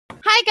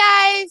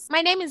Hi guys, my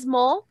name is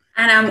Mo.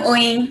 And I'm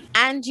Oyin.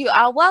 And you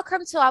are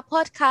welcome to our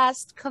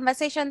podcast,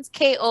 Conversations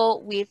KO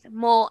with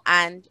Mo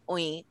and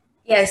Oyin.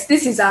 Yes,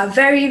 this is our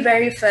very,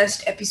 very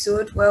first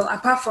episode. Well,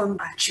 apart from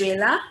our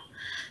trailer.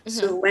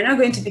 So we're not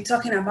going to be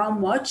talking about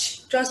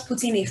much, just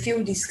putting a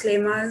few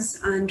disclaimers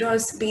and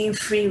just being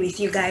free with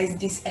you guys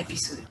this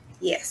episode.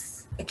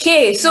 Yes.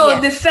 Okay,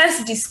 so the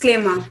first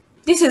disclaimer.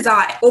 This is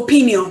our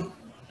opinion.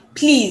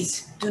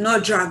 Please do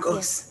not drag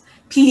us.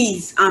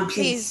 Please and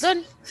please.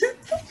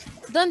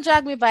 Don't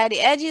drag me by the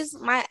edges.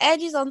 My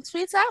edges on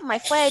Twitter, my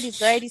forehead is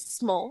already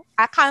small.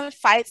 I can't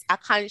fight. I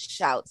can't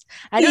shout.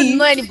 I don't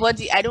know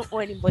anybody. I don't owe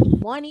anybody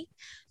money.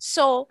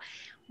 So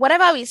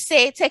whatever we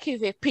say, take it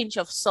with a pinch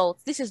of salt.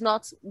 This is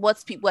not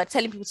what people are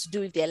telling people to do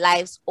with their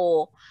lives,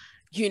 or,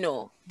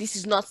 this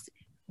is not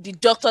the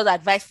doctor's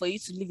advice for you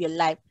to live your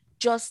life.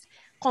 Just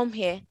come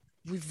here,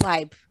 we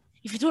vibe.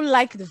 If you don't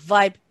like the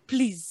vibe,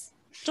 please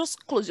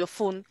just close your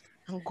phone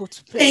and go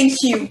to bed. Thank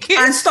you. Okay.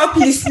 And stop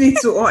listening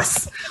to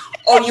us.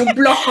 Or you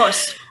block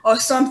us or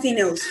something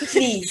else,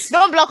 please.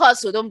 Don't block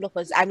us, so don't block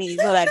us. I mean,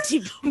 it's not that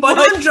deep. But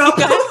don't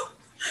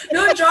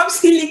drop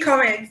silly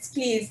comments,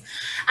 please.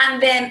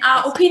 And then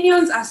our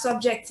opinions are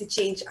subject to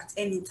change at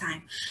any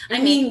time. I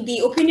mean, the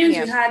opinions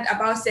we had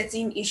about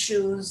certain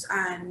issues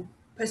and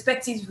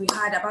perspectives we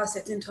had about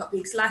certain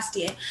topics last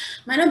year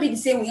might not be the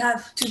same we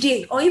have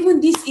today or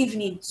even this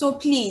evening. So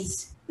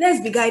please,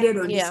 let's be guided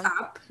on this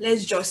app.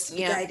 Let's just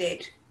be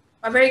guided.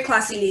 We're very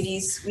classy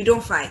ladies. We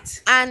don't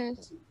fight. And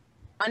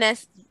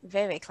honest,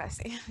 very, very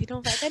classy. We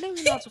don't fight. I don't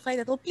even know how to fight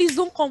at all. Please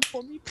don't come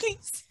for me,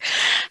 please.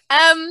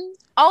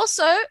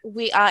 Also,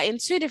 we are in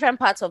two different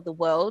parts of the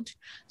world.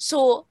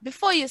 So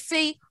before you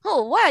say,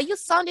 oh, why are you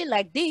sounding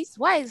like this?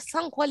 Why is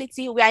sound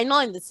quality? We are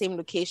not in the same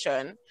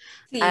location.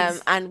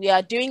 And we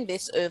are doing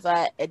this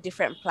over a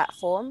different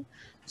platform.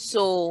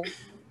 So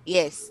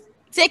yes,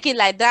 take it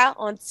like that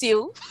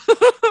until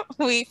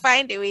we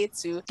find a way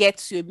to get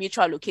to a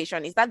mutual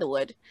location. Is that the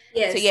word?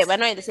 Yes. So we're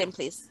not in the same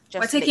place.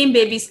 We're taking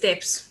baby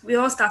steps. We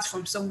all start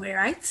from somewhere,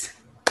 right?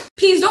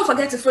 Please don't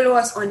forget to follow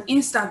us on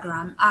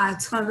Instagram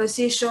at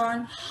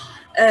Conversation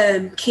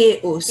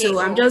KO. So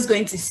I'm just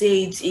going to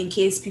say it in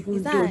case people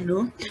don't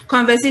know.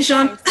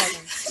 Conversation.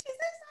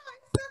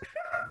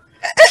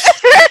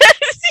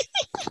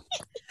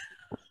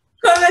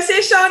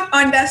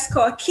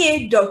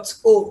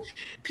 Conversation_K.O.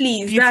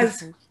 Please.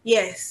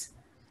 Yes.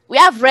 We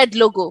have red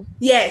logo.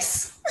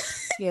 Yes.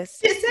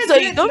 Yes. So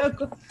you don't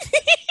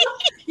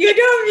you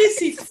don't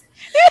miss it.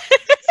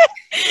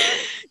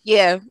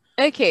 Yeah.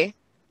 Okay.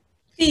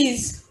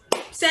 Please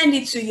send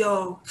it to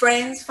your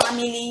friends,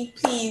 family.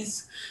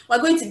 Please. We're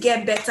going to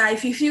get better.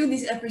 If you feel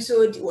this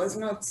episode was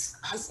not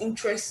as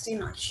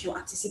interesting as you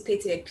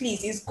anticipated,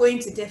 please, it's going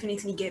to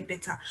definitely get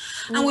better.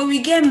 And when we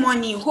get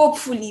money,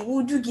 hopefully,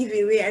 we'll do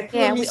giveaway. I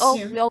promise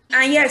you.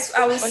 And yes,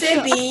 I will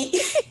say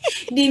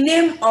the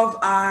name of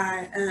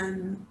our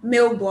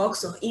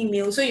mailbox or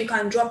email, so you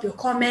can drop your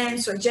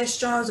comments,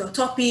 suggestions, or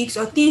topics,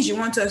 or things you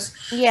want us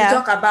to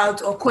talk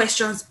about, or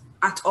questions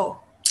at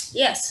all.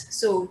 Yes,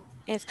 so...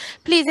 Yes,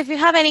 please, if you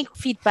have any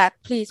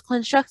feedback, please,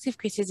 constructive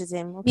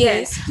criticism. Okay?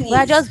 Yes, please. We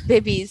are just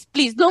babies.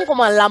 Please don't come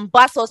and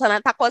lambast us and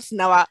attack us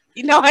in our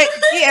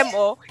DM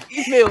or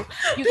email.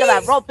 You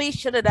got a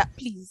rubbish that,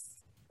 please.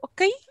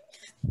 Okay?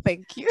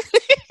 Thank you.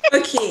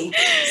 Okay,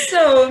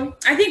 so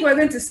I think we're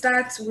going to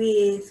start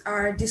with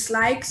our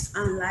dislikes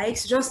and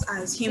likes, just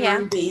as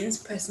human beings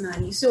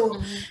personally.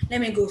 So let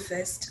me go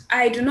first.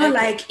 I do not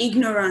like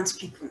ignorant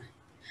people.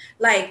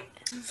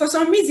 For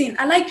some reason,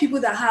 I like people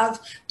that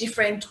have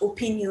different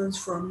opinions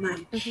from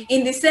mine.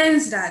 In the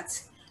sense that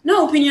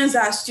no opinions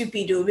are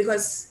stupid, though,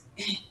 because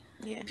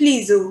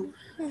please, in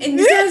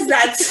the sense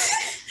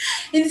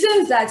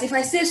that if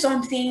I say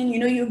something,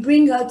 you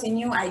bring out a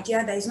new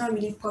idea that is not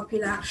really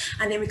popular,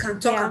 and then we can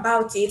talk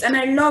about it. And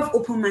I love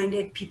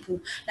open-minded people.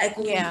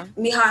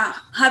 We are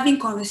having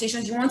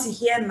conversations. You want to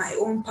hear my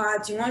own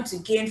part. You want to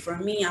gain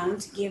from me. I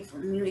want to gain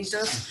from you. It's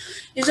just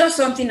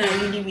something I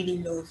really, really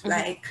love.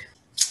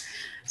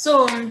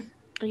 So,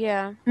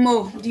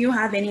 Mo, do you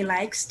have any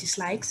likes,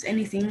 dislikes,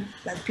 anything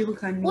that people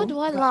can know? What do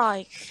I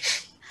like?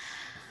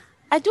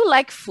 I do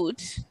like food.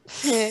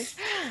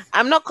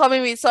 I'm not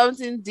coming with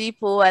something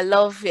deep. I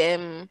love,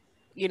 I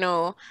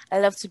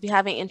love to be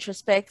having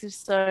introspective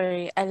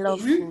story. I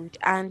love food.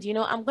 And,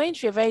 I'm going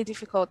through a very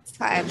difficult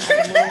time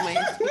at the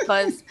moment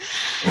because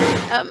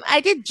I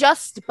did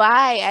just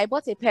I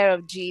bought a pair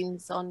of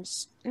jeans when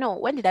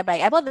did I buy?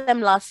 I bought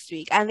them last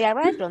week and they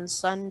arrived on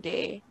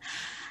Sunday.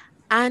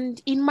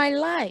 And in my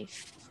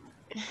life,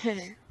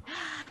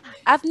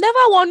 I've never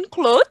worn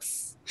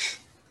clothes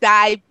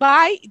that I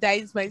buy that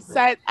is my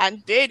size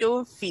and they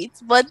don't fit.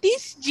 But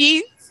these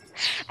jeans,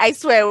 I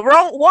swear,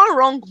 one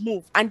wrong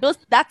move and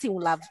that thing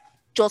will have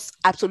just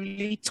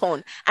absolutely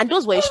torn. And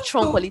those were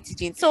strong quality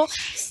jeans. So,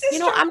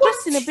 I'm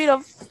just in a bit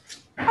of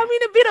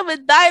a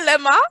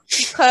dilemma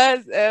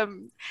because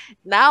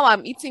now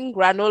I'm eating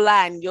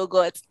granola and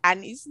yogurt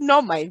and it's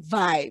not my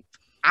vibe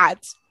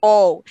at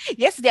all.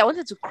 Yesterday I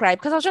wanted to cry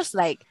because I was just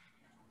like,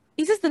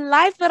 is this the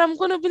life that I'm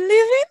gonna be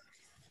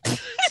living?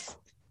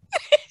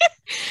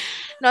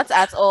 Not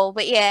at all.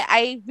 But yeah,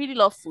 I really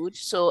love food.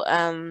 So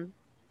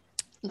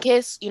in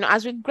case,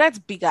 as we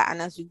get bigger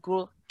and as we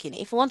grow, okay,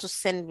 if you want to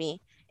send me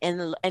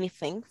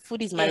anything,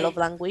 food is my Yeah, love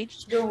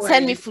language. don't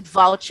Send me worry. food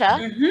voucher.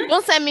 Mm-hmm.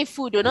 Don't send me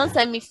food or don't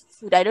send me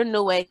food. I don't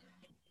know where.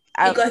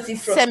 You got it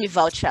from. Send me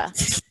voucher.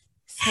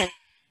 Send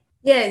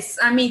Yes,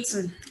 I me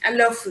too. I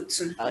love food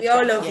too. We all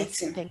voucher. love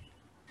Yes. eating.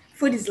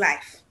 Food is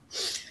life.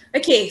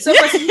 Okay, so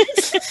for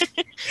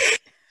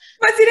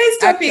today's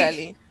topic,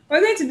 Actually.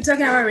 we're going to be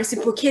talking about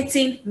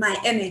reciprocating my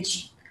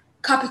energy.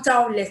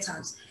 Capital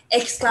letters,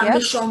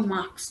 exclamation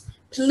marks,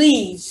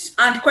 please,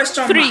 and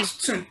question 3. marks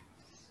too.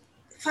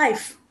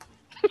 5.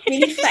 We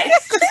need 5.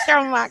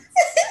 Question marks.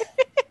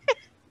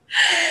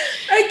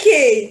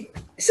 Okay,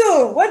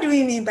 so what do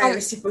we mean by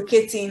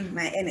reciprocating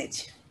my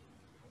energy?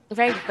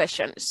 Very good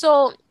question.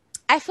 So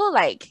I feel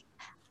like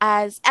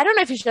I don't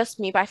know if it's just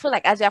me, but I feel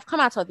like as we have come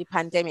out of the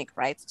pandemic,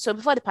 right? So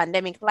before the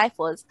pandemic, life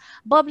was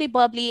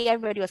bubbly,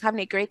 everybody was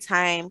having a great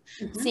time,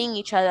 seeing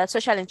each other,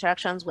 social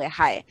interactions were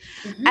high.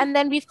 And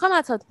then we've come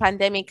out of the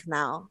pandemic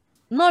now.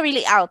 Not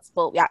really out,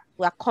 but we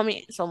are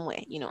coming somewhere,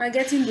 We're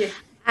getting there.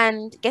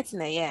 And getting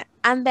there, yeah.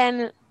 And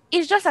then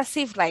it's just as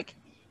if like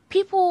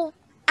people,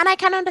 and I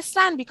can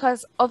understand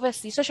because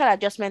obviously social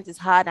adjustment is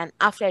hard, and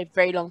after a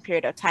very long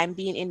period of time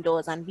being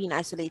indoors and being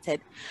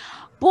isolated.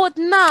 But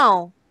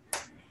now,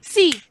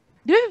 see,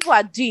 the way people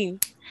are doing,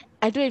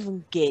 I don't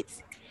even get.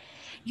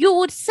 You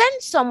would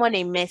send someone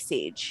a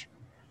message,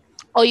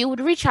 or you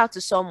would reach out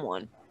to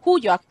someone who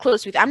you are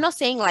close with. I'm not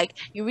saying like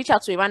you reach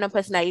out to a random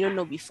person that you don't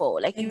know before.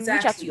 Like you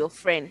reach out to your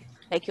friend,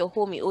 like your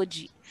homie,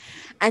 OG.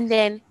 And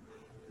then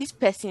this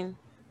person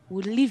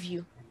will leave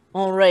you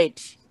on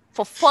read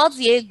for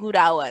 48 good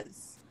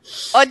hours.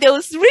 Or they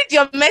will read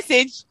your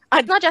message.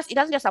 And it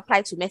doesn't just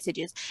apply to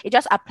messages. It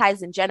just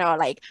applies in general.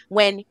 Like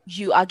when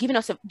you are giving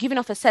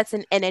off a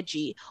certain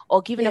energy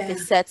or giving off a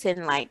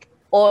certain like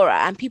aura,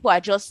 and people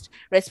are just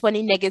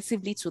responding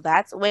negatively to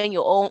that when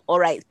your own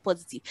aura is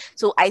positive.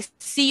 So I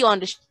see you on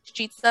the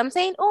streets, I'm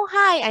saying, oh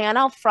hi, and you're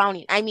now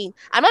frowning. I mean,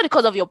 I'm not the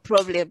cause of your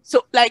problem.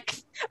 So like,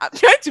 I'm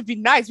trying to be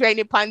nice. We're in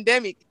a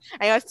pandemic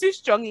and you're still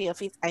strong in your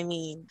face. I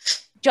mean,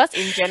 just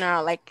in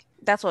general, like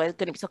that's what we're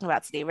going to be talking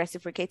about today,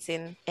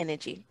 reciprocating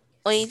energy.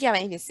 Oh, do you have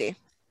anything to say?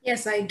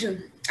 Yes, I do,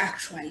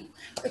 actually.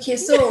 Okay,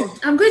 so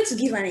I'm going to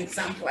give an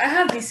example. I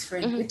have this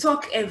friend, we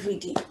talk every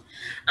day,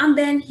 and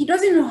then he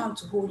doesn't know how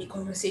to hold a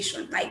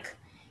conversation. Like,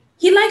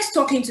 he likes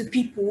talking to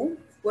people,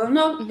 well,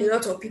 not a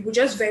lot of people,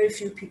 just very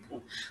few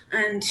people,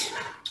 and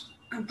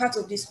I'm part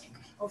of these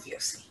people,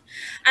 obviously.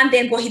 And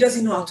then, but he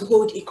doesn't know how to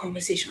hold a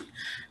conversation.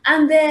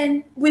 And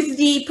then, with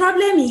the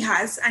problem he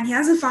has, and he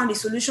hasn't found a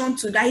solution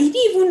to that, he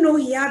didn't even know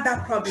he had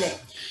that problem.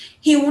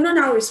 He will not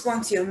now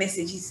respond to your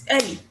messages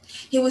early.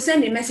 He will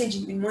send a message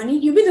in the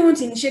morning. You'll be the one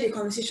to initiate the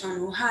conversation.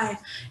 Oh, hi.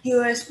 He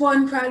will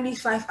respond probably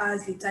 5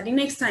 hours later. The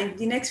next time,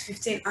 the next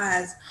 15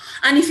 hours.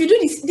 And if you do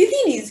this, the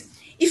thing is,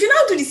 if you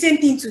now do the same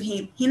thing to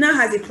him, he now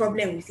has a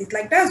problem with it.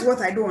 Like, that's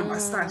what I don't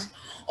understand.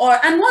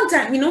 And one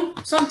time,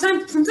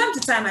 from time to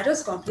time, I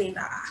just complain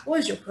that,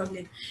 what's your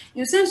problem?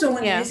 You send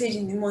someone a message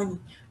in the morning.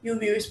 You'll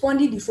be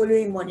responding the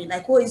following morning.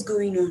 Like, what is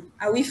going on?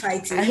 Are we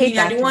fighting? I hate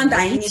that. You're the one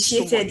that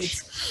initiated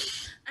it.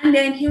 And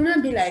then he'll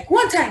not be like,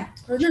 one time,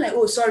 I was not like,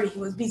 oh, sorry, he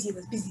was busy,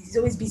 he's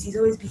always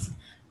busy.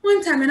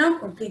 One time, and I'll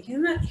complain. He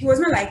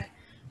was not like,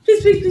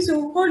 please,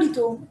 hold it,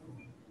 oh.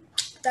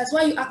 That's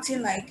why you're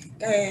acting like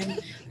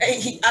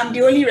I'm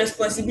the only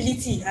responsibility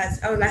he has.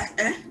 I was like,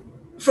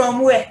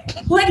 from where?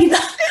 Where did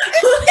that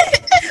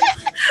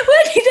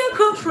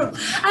come from?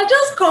 I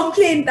just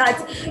complained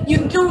that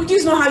you don't, this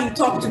is not how you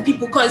talk to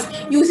people, because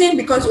you think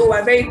because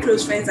we're very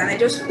close friends and I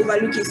just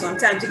overlook it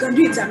sometimes. You can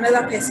do it to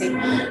another person.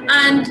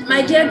 And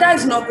my dear,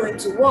 that's not going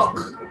to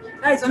work.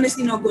 That is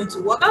honestly not going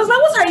to work. I was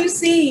like, what are you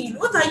saying?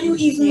 What are you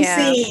even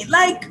saying?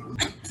 Like,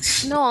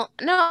 no,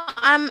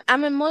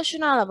 I'm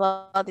emotional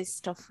about this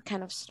stuff,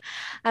 kind of.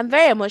 I'm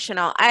very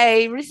emotional.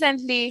 I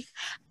recently,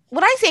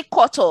 would I say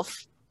cut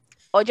off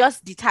or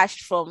just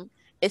detached from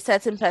a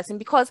certain person,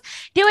 because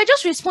they were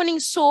just responding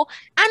so,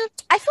 and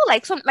I feel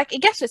like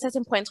it gets to a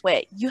certain point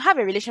where you have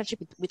a relationship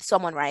with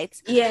someone, right?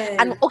 Yeah.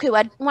 And okay,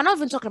 we're not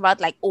even talking about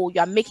like, oh,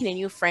 you're making a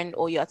new friend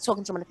or you're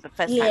talking to someone for the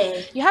first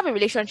time. You have a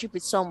relationship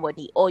with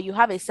somebody, or you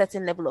have a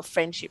certain level of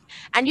friendship,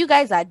 and you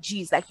guys are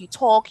G's, like you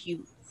talk,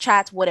 you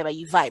chat, whatever,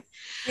 you vibe.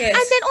 Yes.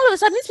 And then all of a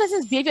sudden this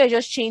person's behavior is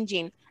just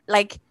changing.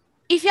 Like,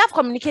 if you have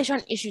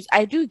communication issues,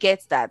 I do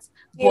get that,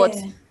 but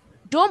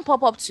don't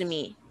pop up to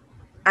me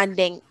and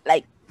then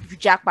like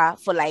jackpot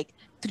for like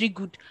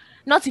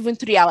not even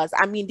 3 hours.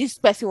 I mean, this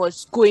person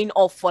was going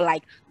off for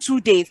like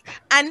 2 days.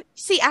 And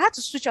see, I had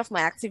to switch off my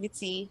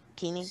activity,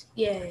 Kenny.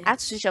 Yeah. I had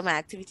to switch off my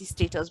activity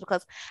status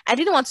because I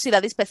didn't want to see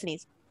that this person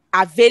is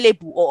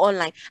available or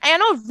online. And you're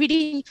not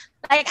reading,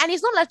 like, and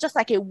it's not like just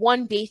like a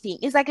 1 day thing.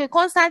 It's like a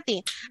constant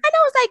thing. And I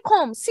was like,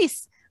 come,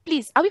 sis,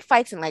 please, are we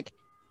fighting? Like,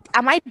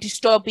 am I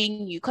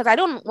disturbing you? Because I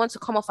don't want to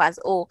come off as,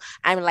 oh,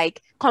 I'm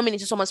like coming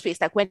into someone's space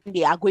like when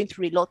they are going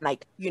through a lot,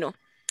 like,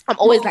 I'm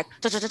always like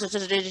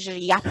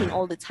yapping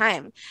all the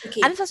time.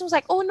 Okay. And this person was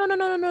like, oh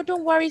no,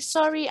 don't worry,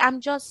 sorry. I've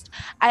just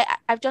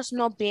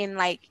not been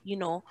like,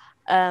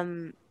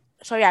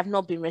 sorry, I've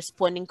not been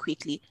responding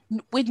quickly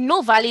with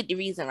no valid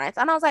reason, right?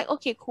 And I was like,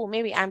 okay, cool.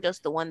 Maybe I'm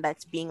just the one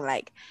that's being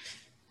like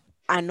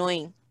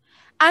annoying.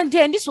 And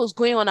then this was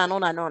going on and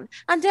on and on.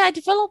 And then I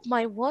developed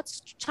my what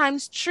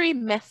times three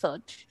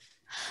method.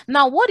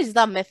 Now, what is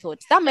that method?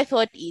 That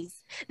method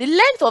is the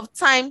length of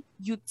time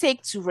you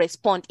take to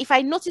respond. If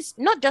I notice,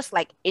 not just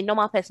like a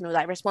normal person who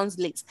like responds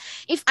late,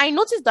 if I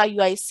notice that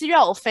you are a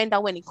serial offender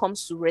when it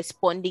comes to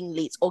responding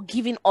late or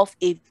giving off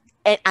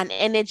an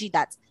energy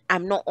that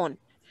I'm not on,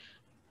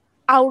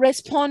 I'll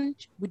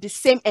respond with the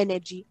same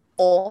energy.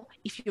 Or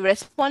if you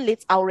respond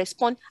late,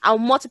 I'll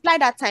multiply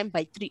that time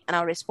by 3 and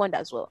I'll respond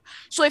as well.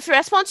 So if you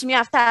respond to me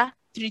after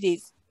 3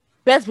 days,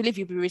 best believe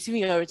you'll be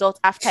receiving your result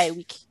after a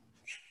week.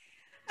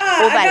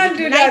 I can't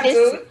do that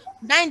too.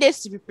 9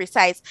 days to be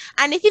precise.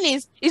 And the thing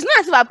is, it's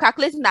not as if I'm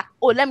calculating that,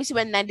 oh, let me see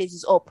when 9 days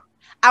is up.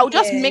 I'll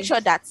just make sure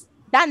that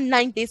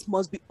 9 days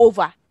must be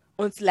over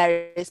until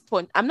I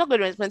respond. I'm not going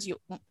to respond to you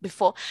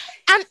before.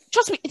 And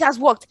trust me, it has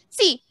worked.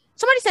 See,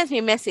 somebody sent me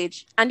a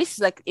message, and this is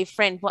like a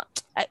friend,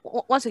 but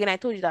once again, I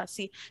told you that,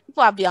 see,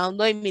 people have been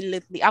annoying me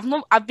lately.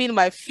 I've been in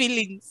my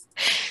feelings.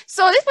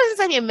 So this person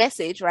sent me a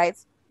message, right?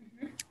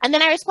 And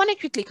then I responded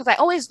quickly because I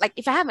always, like,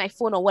 if I have my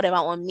phone or whatever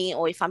on me,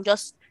 or if I'm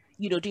just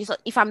doing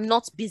something, if I'm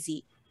not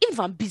busy, even if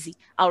I'm busy,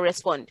 I'll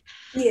respond.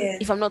 Yeah.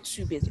 If I'm not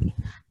too busy.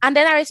 And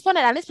then I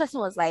responded, and this person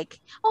was like,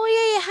 oh,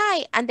 yeah,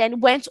 hi. And then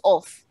went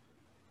off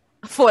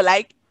for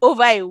like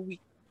over a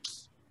week.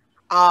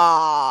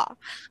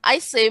 I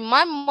say,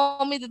 my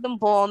mommy didn't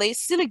born a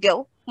silly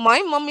girl.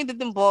 My mommy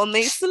didn't born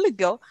a silly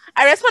girl.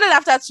 I responded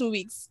after 2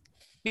 weeks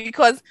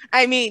because,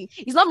 I mean,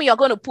 it's not me you're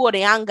going to pour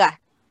the anger.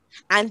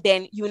 And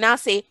then you now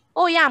say,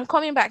 oh, yeah, I'm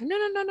coming back. No.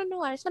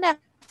 I responded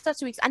after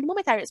 2 weeks. And the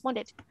moment I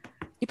responded,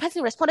 the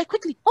person responded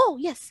quickly. Oh,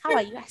 yes. How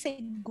are you? I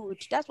said,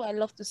 good. That's what I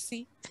love to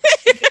see.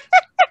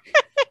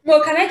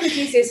 Well, can I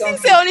quickly say something?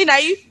 Say only now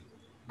you.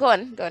 Go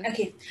on.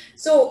 Okay.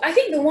 So I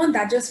think the one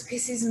that just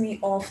pisses me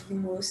off the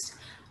most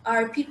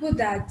are people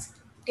that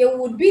they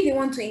would be the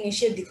one to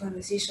initiate the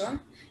conversation.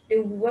 They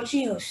will be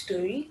watching your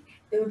story.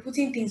 They will be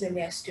putting things on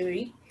their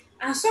story.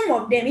 And some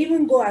of them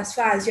even go as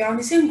far as you're on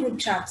the same group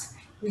chat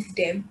with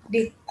them.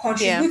 They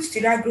contribute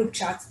to that group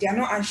chat. They are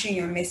not answering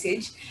your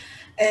message.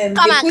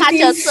 Come and catch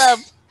yourself.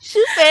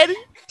 Stupid.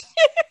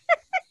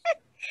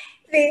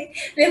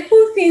 They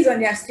put things on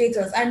their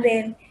status, and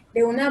then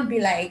they will not be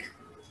like,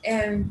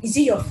 is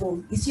it your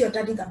phone? Is it your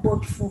daddy that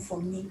bought the phone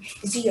for me?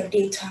 Is it your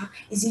data?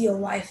 Is it your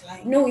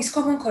Wi-Fi? No, it's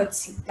common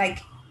courtesy. Like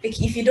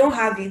if you don't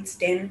have it,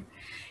 then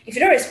if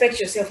you don't respect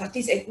yourself, at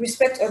least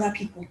respect other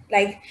people.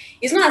 Like,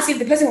 it's not as if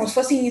the person was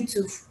forcing you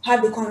to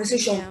have the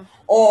conversation,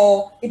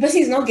 or the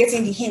person is not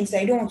getting the hints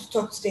that you don't want to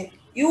talk to them.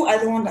 You are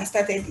the one that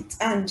started it,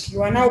 and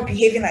you are now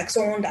behaving like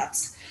someone that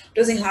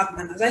doesn't have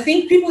manners. I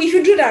think people, if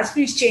you do that,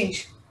 please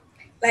change.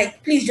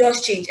 Like, please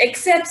just change.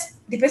 Except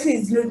the person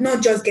is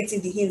not just getting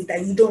the hints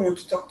that you don't want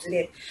to talk to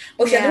them.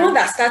 But if you're the one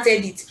that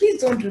started it,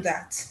 please don't do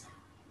that.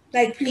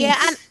 Like, please. Yeah,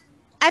 and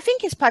I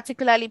think it's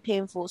particularly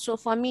painful. So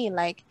for me,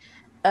 like,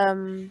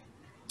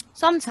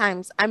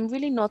 sometimes I'm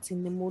really not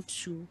in the mood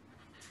to,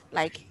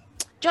 like,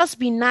 just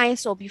be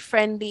nice or be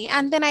friendly.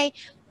 And then I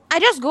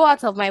just go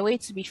out of my way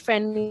to be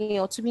friendly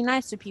or to be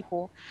nice to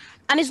people.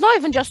 And it's not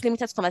even just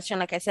limited to conversation,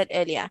 like I said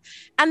earlier.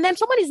 And then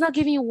somebody's not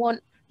giving you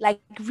one,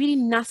 like, really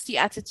nasty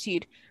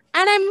attitude.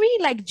 And I'm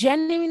really, like,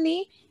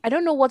 genuinely, I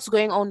don't know what's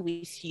going on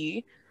with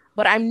you,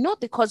 but I'm not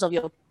the cause of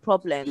your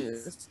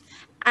problems.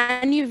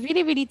 And you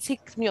really, really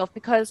ticked me off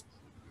because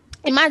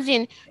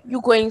imagine you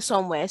going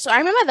somewhere. So I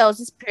remember there was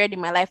this period in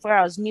my life where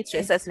I was new to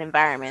a certain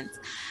environment.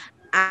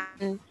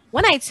 And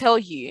when I tell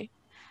you,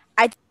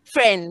 I had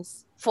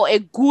friends for a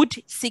good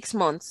 6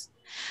 months.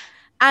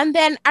 And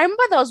then I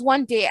remember there was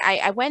one day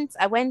I went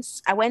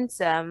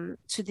to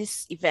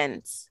this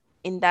event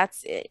in that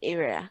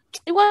area.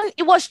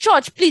 It was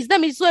church. Please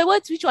let me so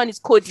which one is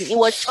coding. It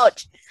was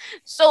church.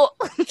 So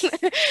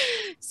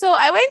so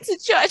I went to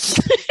church.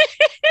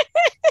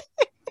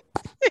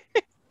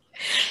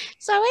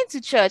 So I went to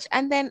church,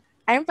 and then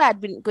I remember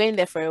I'd been going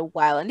there for a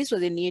while, and this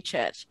was a new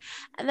church.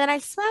 And then I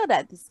smiled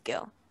at this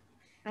girl,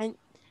 and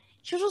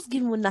she was just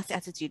giving me a nasty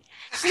attitude.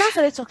 She now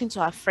started talking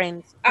to her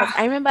friends.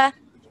 I remember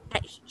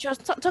she was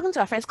talking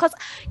to her friends because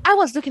I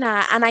was looking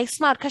at her and I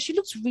smiled because she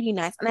looked really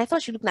nice, and I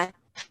thought she looked nice.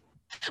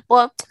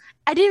 But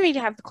I didn't really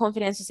have the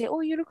confidence to say, "Oh,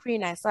 you look really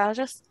nice." So I was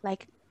just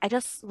like, I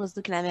just was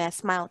looking at me, I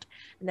smiled,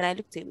 and then I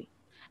looked away.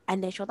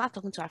 And then she was not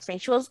talking to her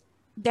friend. She was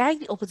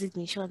directly opposite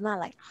me. She was not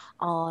like,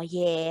 "Oh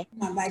yeah,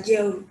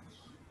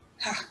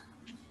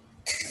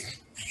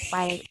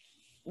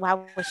 why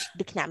was she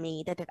looking at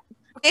me?"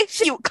 Okay,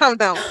 she calm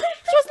down. She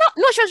was not.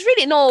 No, she was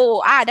really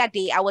no. That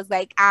day I was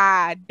like,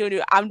 don't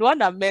know. I'm the one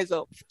that messed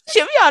up.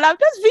 She I'm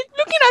just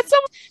looking at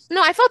some.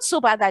 No, I felt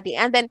so bad that day.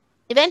 And then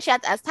eventually,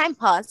 as time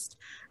passed,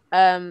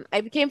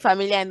 I became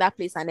familiar in that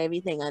place and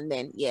everything. And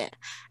then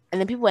and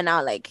then people were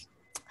now like,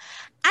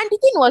 and the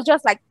thing was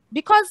just like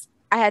because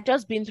I had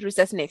just been through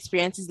certain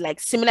experiences,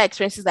 like similar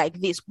experiences like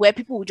this, where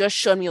people would just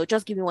shun me or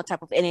just give me one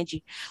type of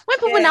energy. When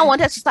people now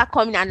wanted to start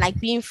coming and like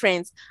being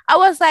friends, I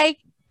was like,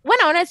 when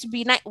I wanted to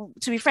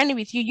be friendly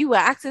with you, you were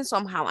acting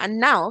somehow, and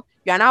now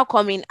you are now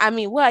coming. I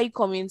mean, where are you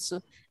coming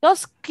to?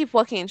 Just keep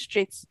walking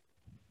straight.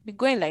 Be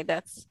going like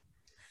that.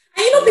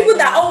 And you know, people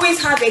that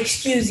always have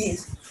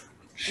excuses.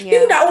 Yeah.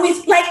 People that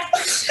always like,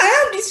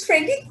 I have this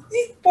friend,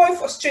 this boy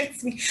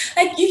frustrates me.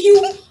 Like, if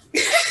you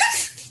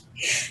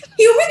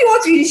he really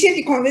wants to initiate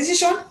the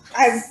conversation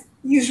as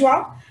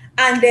usual,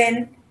 and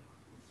then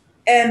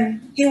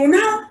you will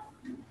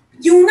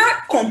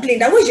not complain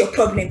that was your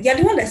problem. You're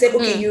the one that said,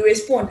 okay, you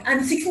respond,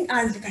 and 16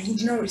 hours later he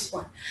did not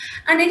respond.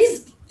 And then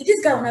this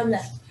guy will not be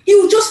like, he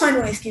will just find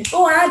one excuse.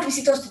 Oh, I had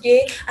visitors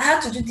today, I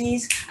had to do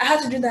this, I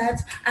had to do that,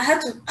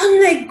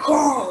 I'm like,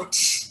 God.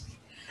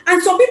 And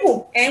some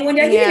people, when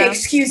they're giving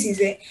excuses,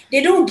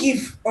 they don't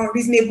give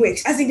unreasonable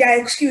excuses. As in their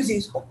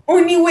excuses.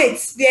 Only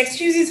wait, the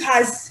excuses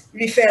has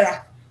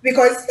referral.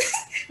 Because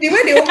the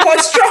way they will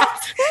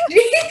construct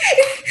the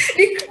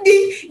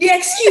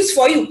excuse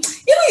for you.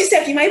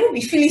 Yourself, you might even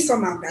be feeling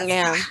somehow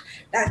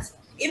that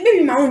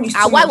maybe my own is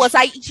too why much. Was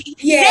I? I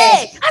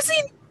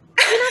seen.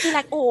 Be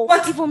like,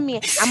 but even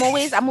me, I'm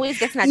always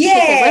getting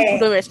agitated when people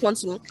don't respond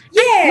to me.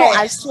 No,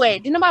 I swear,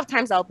 the number of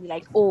times I'll be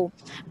like,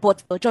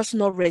 but they're just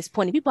not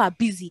responding. People are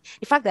busy.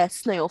 The fact that it's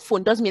sitting on your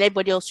phone doesn't mean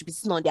everybody else should be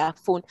sitting on their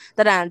phone.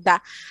 That and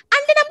that.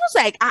 And then I'm just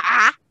like,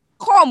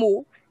 come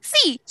on.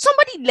 See,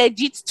 somebody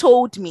legit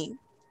told me,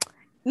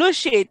 no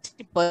shade,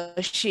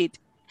 but shade.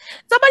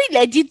 Somebody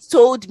legit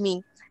told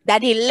me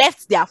that they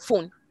left their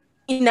phone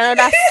in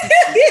another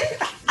city.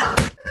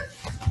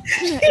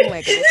 Oh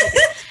my God.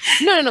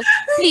 No,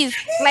 please.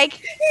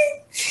 Like,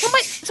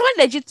 somebody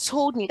legit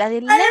told me that they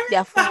left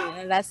their phone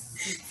in another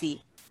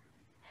city.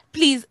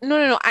 Please,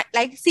 no.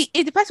 See,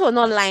 if the person was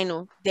not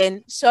lying,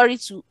 then sorry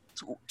to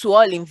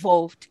all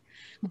involved.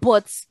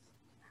 But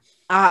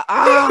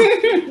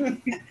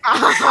and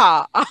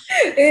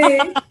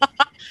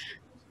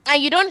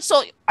you don't.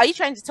 So, are you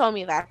trying to tell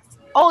me that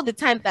all the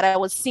time that I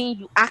was seeing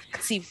you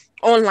active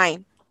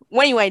online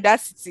when you were in that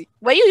city,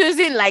 were you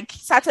using like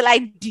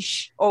satellite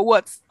dish or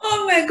what?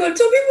 Oh my God!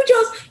 So people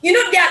just, there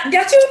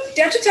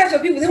are two types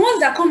of people. The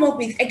ones that come up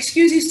with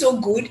excuses so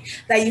good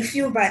that you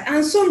feel bad,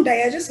 and some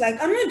that are just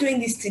like, I'm not doing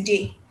this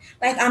today.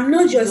 Like, I'm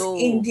not just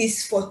in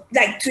this for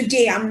like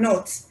today. I'm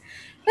not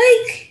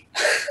like.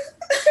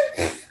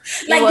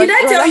 Like,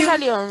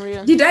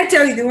 did I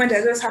tell you the one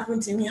that just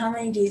happened to me how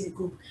many days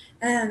ago?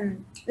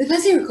 The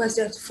person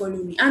requested to follow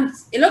me, and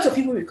a lot of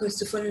people request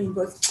to follow me,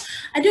 but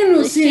I don't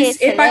know,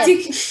 since a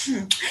particular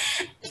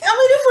how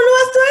many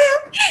followers do I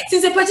have?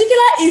 Since a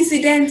particular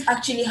incident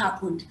actually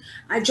happened,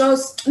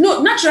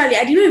 naturally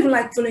I didn't even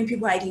like following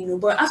people I didn't know,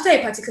 but after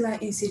a particular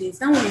incident,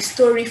 that was a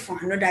story for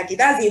another day.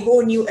 That's a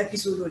whole new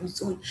episode on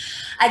its own.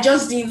 I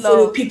just didn't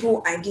follow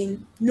people I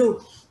didn't know.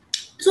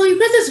 So he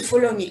requested to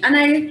follow me, and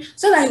I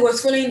saw that he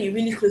was following a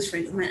really close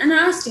friend of mine. And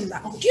I asked him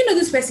that, do you know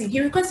this person? He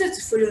requested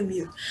to follow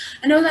me.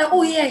 And I was like,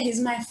 oh yeah, he's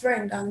my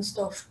friend and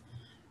stuff.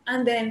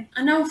 And then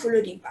I now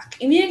followed him back.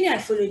 Immediately I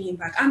followed him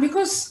back. And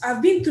because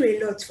I've been through a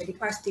lot for the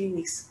past 3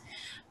 weeks,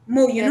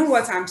 Mo, you know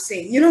what I'm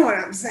saying. You know what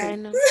I'm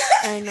saying.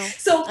 I know.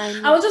 So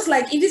I was just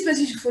like, if this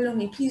person should follow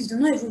me, please do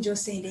not even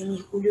just send any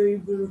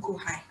Olori Buruko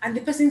hi. And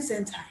the person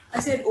sent hi. I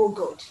said, oh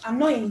God, I'm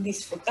not in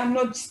this. I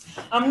don't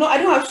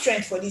have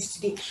strength for this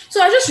today.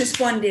 So I just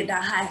responded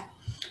that hi.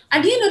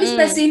 And you know this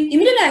person,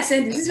 immediately I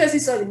sent this person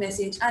saw the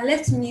message and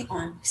left me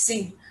on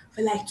sing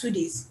for like 2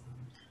 days.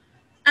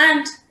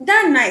 And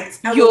that night,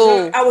 I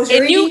was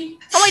already...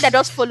 Somebody that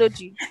just followed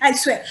you. I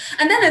swear.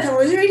 And that night, I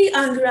was really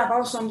angry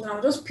about something. I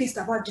was just pissed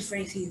about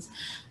different things.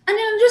 And then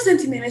I just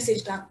sent him a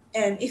message that,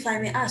 if I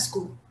may ask,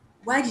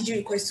 why did you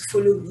request to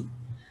follow me?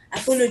 I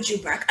followed you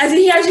back. As in,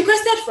 he has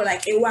requested for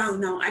like a while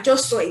now. I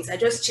just saw it. I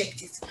just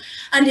checked it.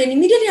 And then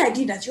immediately I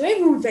did that. You were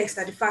even vexed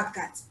at the fact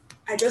that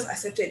I just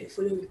accepted the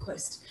follow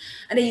request.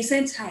 And then you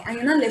sent hi. And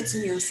you now left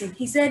me on scene.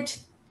 He said,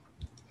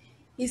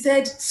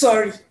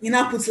 sorry. You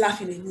now put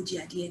laughing emoji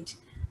at the end.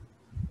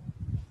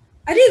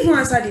 I didn't even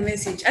answer the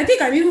message. I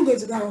think I'm even going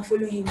to go and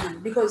follow him now,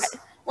 because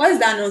what is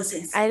that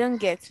nonsense? I don't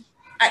get.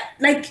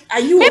 Are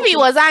you? Maybe he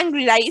was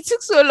angry that it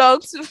took so long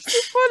to follow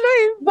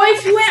him. But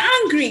if you were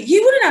angry, he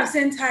wouldn't have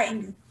sent her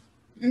in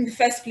the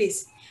first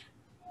place.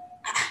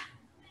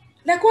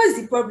 Like,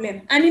 what's the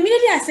problem? And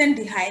immediately I sent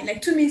the hi.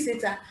 Like 2 minutes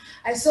later,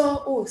 I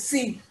saw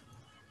sing.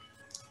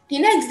 The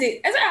next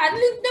day, I said,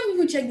 let me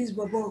even check this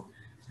bubble.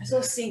 I saw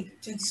sing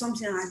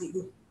 20-something hours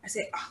ago. I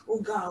said, oh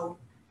God.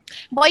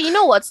 But you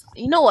know what?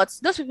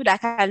 Those people that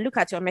can look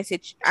at your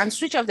message and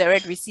switch off the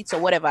red receipts or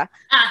whatever,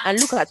 and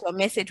look at your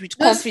message with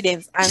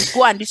confidence and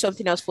go and do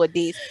something else for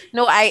days.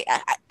 No, I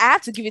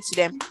have to give it to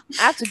them.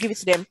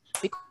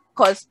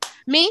 Because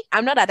me,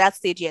 I'm not at that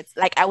stage yet.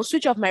 Like, I will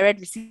switch off my red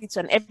receipts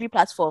on every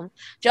platform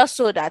just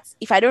so that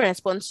if I don't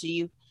respond to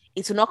you,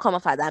 it will not come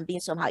off as I'm being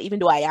somehow, even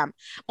though I am.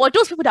 But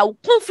those people that will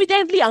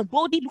confidently and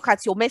boldly look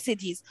at your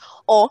messages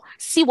or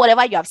see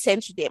whatever you have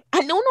sent to them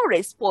and they will not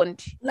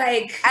respond.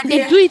 Like, and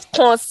they do it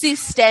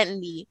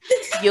consistently.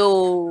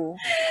 Yo.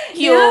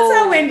 They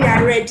answer when they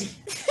are ready.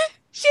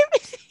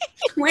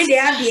 When they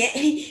have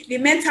the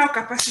mental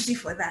capacity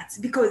for that,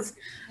 because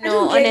I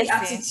don't get the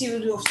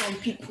attitude of some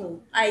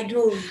people. I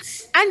don't.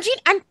 And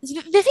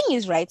the thing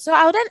is, right? So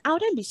I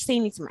wouldn't be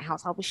saying it in my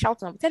house. I'll be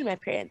shouting. I'll be telling my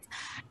parents,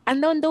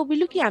 and then they'll be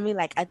looking at me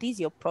like, "Are these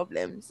your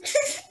problems?"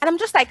 And I'm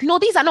just like, "No,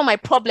 these are not my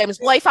problems."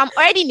 But if I'm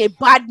already in a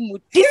bad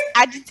mood, this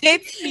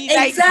agitates me.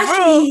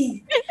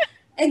 Exactly. Like, bro.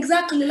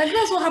 Exactly. Like,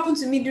 that's what happened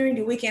to me during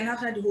the weekend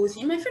after the whole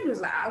thing. My friend was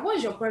like,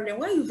 what's your problem?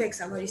 Why are you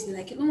vexed about this?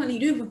 Like, normally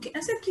you don't even care.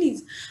 I said,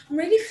 please, I'm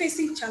already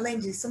facing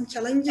challenges. Some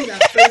challenges are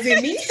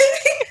facing me. Now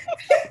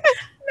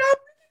I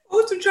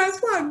want to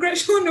transfer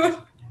aggression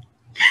on.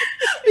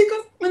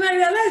 Because when I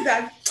realized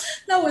that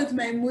was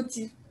my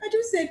motive, I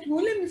just said,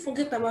 well, let me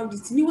forget about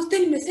this. And he was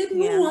telling me, I said,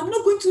 no, I'm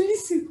not going to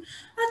listen.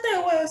 After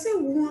a while, I said,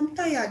 well, I'm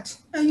tired.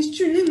 And it's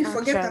true, let me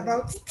forget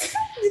about it.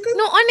 Because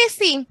no,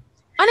 honestly,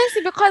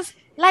 because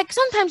like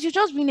sometimes you're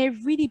just in a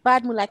really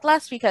bad mood. Like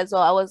last week as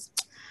well, I was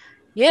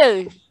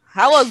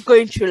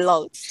going through a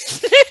lot.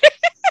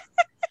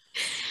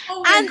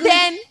 and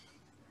then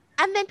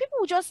people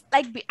will just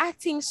like be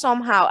acting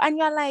somehow, and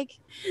you're like,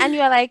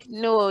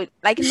 no,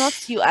 like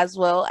not you as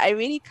well. I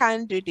really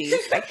can't do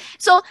this. Like,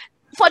 so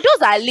for those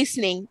that are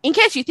listening, in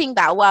case you think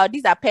that wow,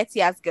 these are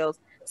petty ass girls,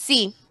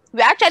 see,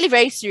 we're actually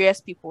very serious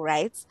people,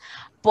 right?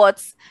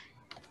 But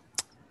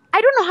I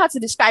don't know how to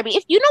describe it.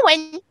 If you know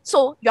when,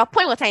 so you're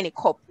pouring water in a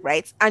cup,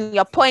 right? And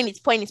you're pouring it,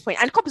 and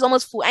the cup is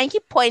almost full, and you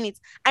keep pouring it,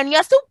 and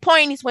you're still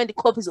pouring it when the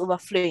cup is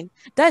overflowing.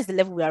 That is the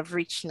level we have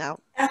reached now.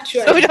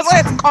 Actually. So we just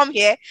wanted to come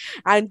here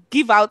and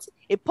give out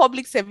a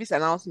public service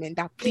announcement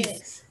that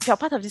please, if you're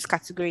part of this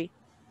category,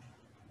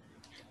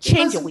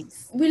 change your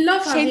ways. We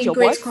love having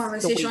great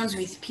conversations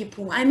with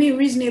people. I mean,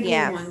 reasonable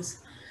ones.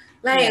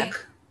 Like,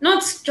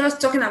 not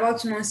just talking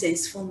about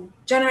nonsense from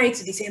January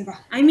to December.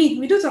 I mean,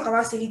 we do talk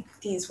about silly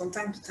things from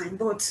time to time,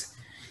 but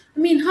I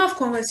mean, have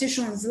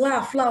conversations,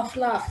 laugh. Like,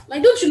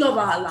 don't you love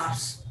our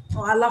laughs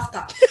or our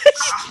laughter? He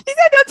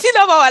said, don't you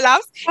love our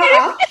laughs?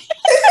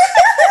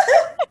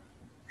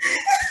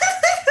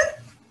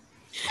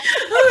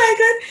 Oh my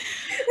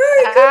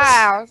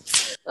god.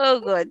 Oh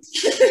good.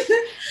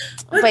 Okay.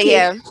 But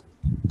yeah.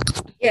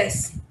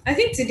 Yes. I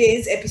think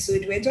today's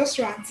episode, we're just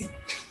ranting.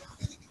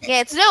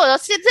 Yeah, today's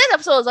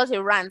episode was not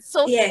a rant.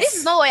 So this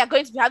is not what you're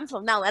going to be having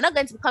from now. We're not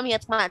going to be coming here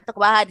tomorrow and talk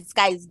about how this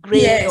guy is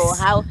great or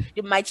how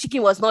my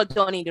chicken was not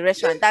done in the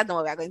restaurant. That's not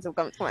what we're going to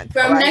come and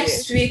from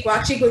next week, we're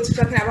actually going to be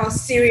talking about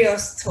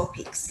serious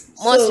topics.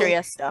 More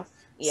serious stuff.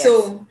 Yes.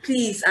 So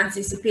please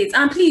anticipate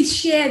and please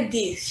share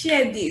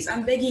this.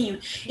 I'm begging you.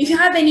 If you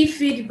have any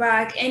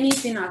feedback,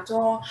 anything at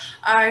all,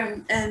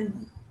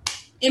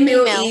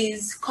 email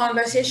is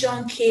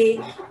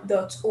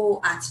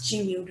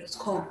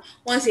conversationk.o@gmail.com.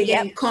 Once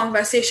again,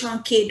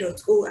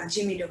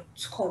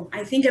 conversationk.o@gmail.com.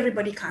 I think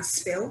everybody can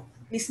spell.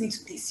 Listening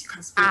to this, you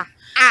can spell.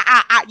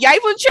 You're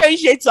even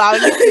changing it to our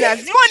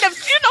listeners. You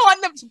don't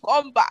want them to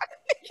come back.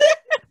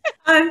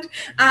 And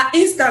our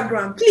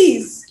Instagram,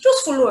 please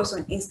just follow us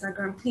on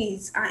Instagram,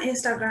 please. Our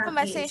Instagram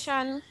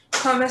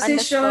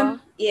conversation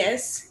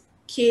yes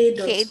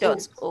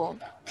k.o.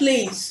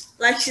 Please,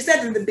 like she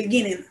said in the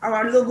beginning,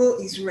 our logo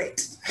is red.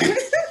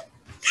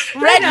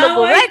 Red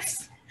logo, red.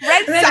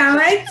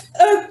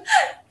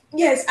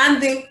 Yes,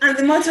 and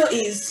the motto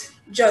is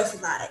just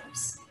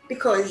vibes.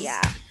 Because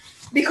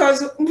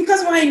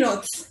why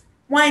not?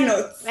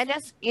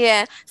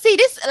 See,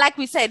 this, like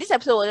we said, this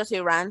episode was just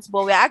a rant,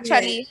 but we're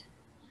actually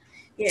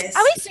yes.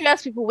 Are we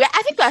serious people?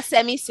 I think we are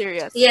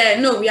semi-serious. Yeah,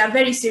 no, we are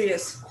very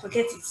serious.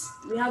 Forget it.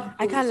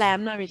 I can't lie,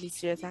 I'm not really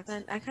serious.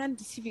 I can't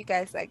deceive you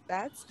guys like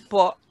that.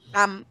 But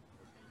I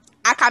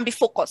can be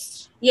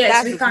focused.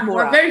 Yes, we can.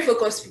 We're very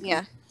focused people.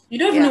 Yeah. You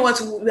don't even know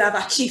what we have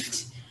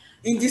achieved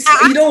in this.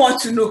 You don't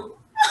want to know.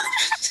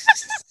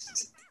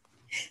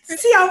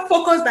 See how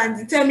focused and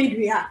determined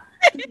we are.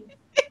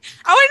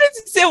 I wanted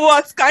to say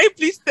what? Can you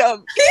please tell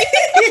me?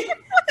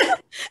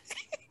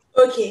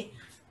 Okay,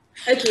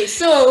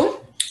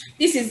 so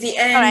this is the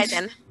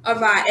end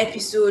of our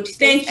episode.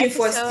 Thank you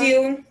for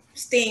still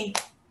staying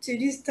to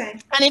this time.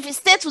 And if you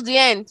stay to the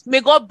end,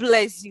 may God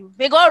bless you.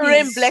 May God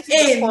rain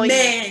blessings upon you.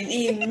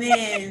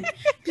 Amen.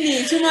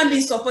 Please, human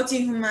beings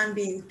supporting human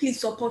beings. Please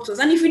support us.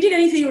 And if we did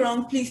anything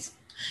wrong, please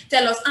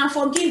tell us and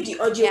forgive the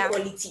audio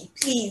quality.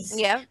 Please.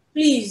 Yeah.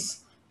 Please.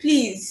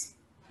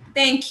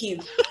 Thank you.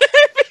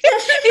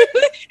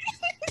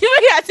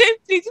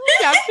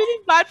 I'm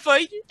feeling bad for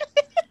you.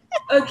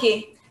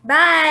 Okay.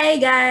 Bye,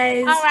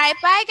 guys. All right.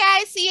 Bye,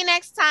 guys. See you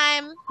next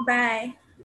time. Bye.